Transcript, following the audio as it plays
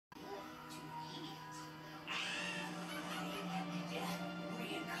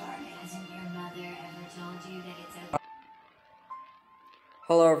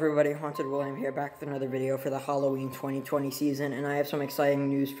Hello everybody, Haunted William here, back with another video for the Halloween 2020 season, and I have some exciting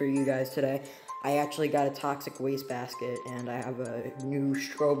news for you guys today. I actually got a toxic waste basket, and I have a new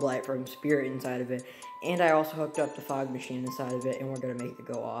strobe light from Spirit inside of it, and I also hooked up the fog machine inside of it, and we're going to make it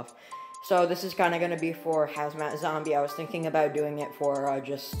go off. So this is kind of going to be for Hazmat Zombie. I was thinking about doing it for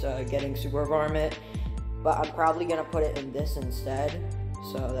just getting Super Varmint, but I'm probably going to put it in this instead.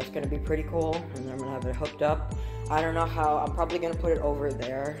 So that's going to be pretty cool, and then I'm going to have it hooked up. I don't know how, I'm probably going to put it over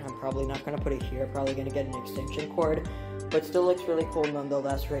there. I'm probably not going to put it here. Probably going to get an extension cord, but still looks really cool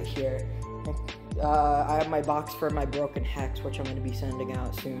nonetheless right here. I have my box for my broken hex, which I'm going to be sending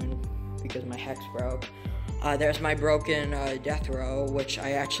out soon because my hex broke. There's my broken death row, which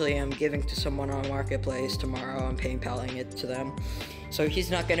I actually am giving to someone on Marketplace tomorrow. I'm PayPaling it to them. So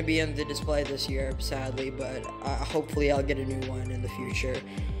he's not going to be in the display this year, sadly, but hopefully I'll get a new one in the future.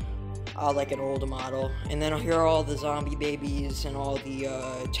 Like an old model. And then here are all the zombie babies and all the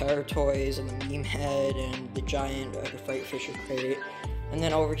terror toys and the meme head and the giant Fright Fisher crate. And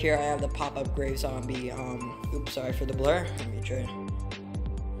then over here I have the pop-up grave zombie. Oops, sorry for the blur. Let me try.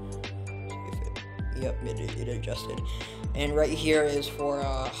 Yep, it adjusted. And right here is for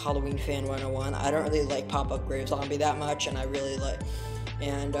Halloween Fan 101. I don't really like pop-up grave zombie that much, and I really like.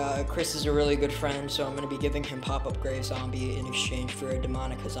 And Chris is a really good friend, so I'm going to be giving him pop-up grave zombie in exchange for a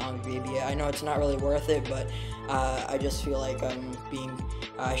Demonica zombie baby. I know it's not really worth it, but I just feel like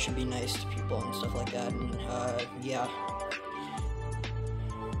I should be nice to people and stuff like that. And yeah.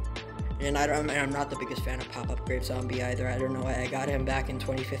 And I'm not the biggest fan of pop-up grave zombie either. I don't know why I got him back in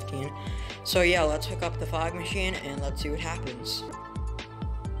 2015. So yeah, let's hook up the fog machine and let's see what happens.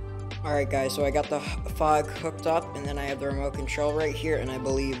 Alright guys, so I got the fog hooked up, and then I have the remote control right here, and I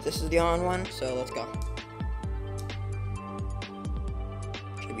believe this is the on one, so let's go.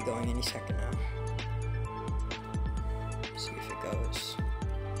 Should be going any second now. Let's see if it goes.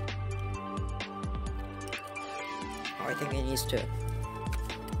 Oh, I think it needs to.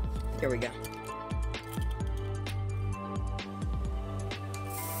 There we go.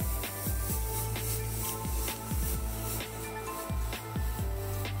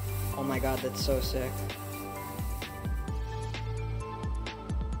 Oh my god, that's so sick.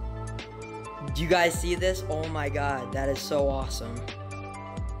 Do you guys see this? Oh my god, that is so awesome.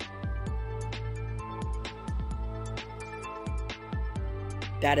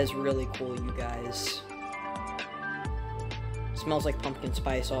 That is really cool, you guys. Smells like pumpkin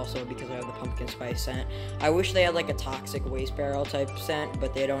spice also because I have the pumpkin spice scent. I wish they had like a toxic waste barrel type scent,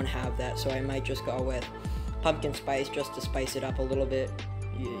 but they don't have that, so I might just go with pumpkin spice just to spice it up a little bit.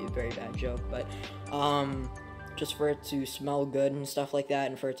 Yeah, very bad joke, but just for it to smell good and stuff like that,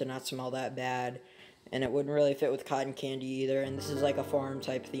 and for it to not smell that bad, and it wouldn't really fit with cotton candy either, and this is like a farm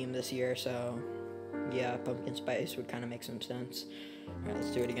type theme this year, so yeah, pumpkin spice would kind of make some sense. Alright, let's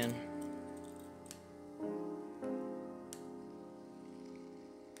do it again.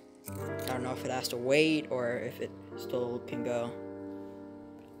 I don't know if it has to wait or if it still can go.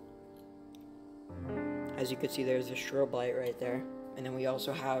 As you can see, there's a strobe light right there. And then we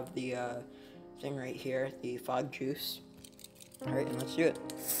also have the thing right here, the fog juice. Alright, and let's do it.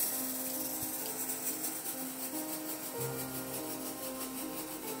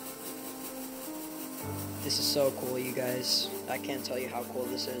 This is so cool, you guys. I can't tell you how cool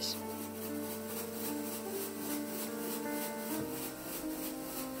this is.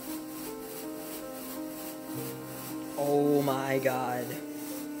 Oh my god.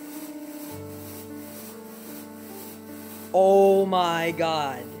 Oh my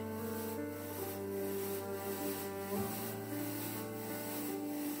god.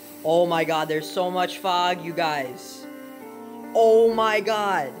 Oh my god, there's so much fog, you guys. Oh my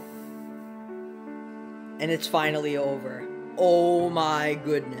god. And it's finally over. Oh my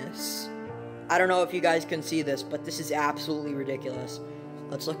goodness. I don't know if you guys can see this, but this is absolutely ridiculous.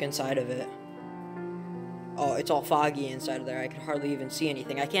 Let's look inside of it. Oh, it's all foggy inside of there. I can hardly even see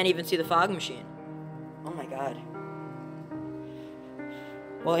anything. I can't even see the fog machine. Oh my god.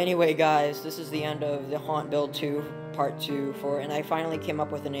 Well, anyway, guys, this is the end of the Haunt Build 2, Part 2, and I finally came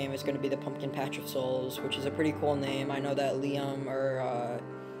up with a name. It's going to be the Pumpkin Patch of Souls, which is a pretty cool name. I know that Liam, or,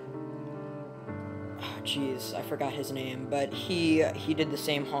 jeez, I forgot his name, but he did the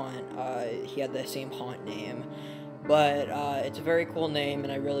same haunt. He had the same haunt name. But it's a very cool name,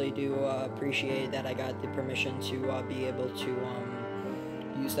 and I really do appreciate that I got the permission to be able to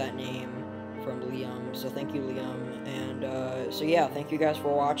use that name from Liam. So thank you, Liam. And so yeah, thank you guys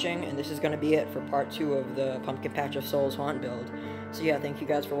for watching, and this is going to be it for part 2 of the Pumpkin Patch of Souls haunt build. So yeah, thank you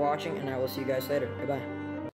guys for watching, and I will see you guys later. Goodbye.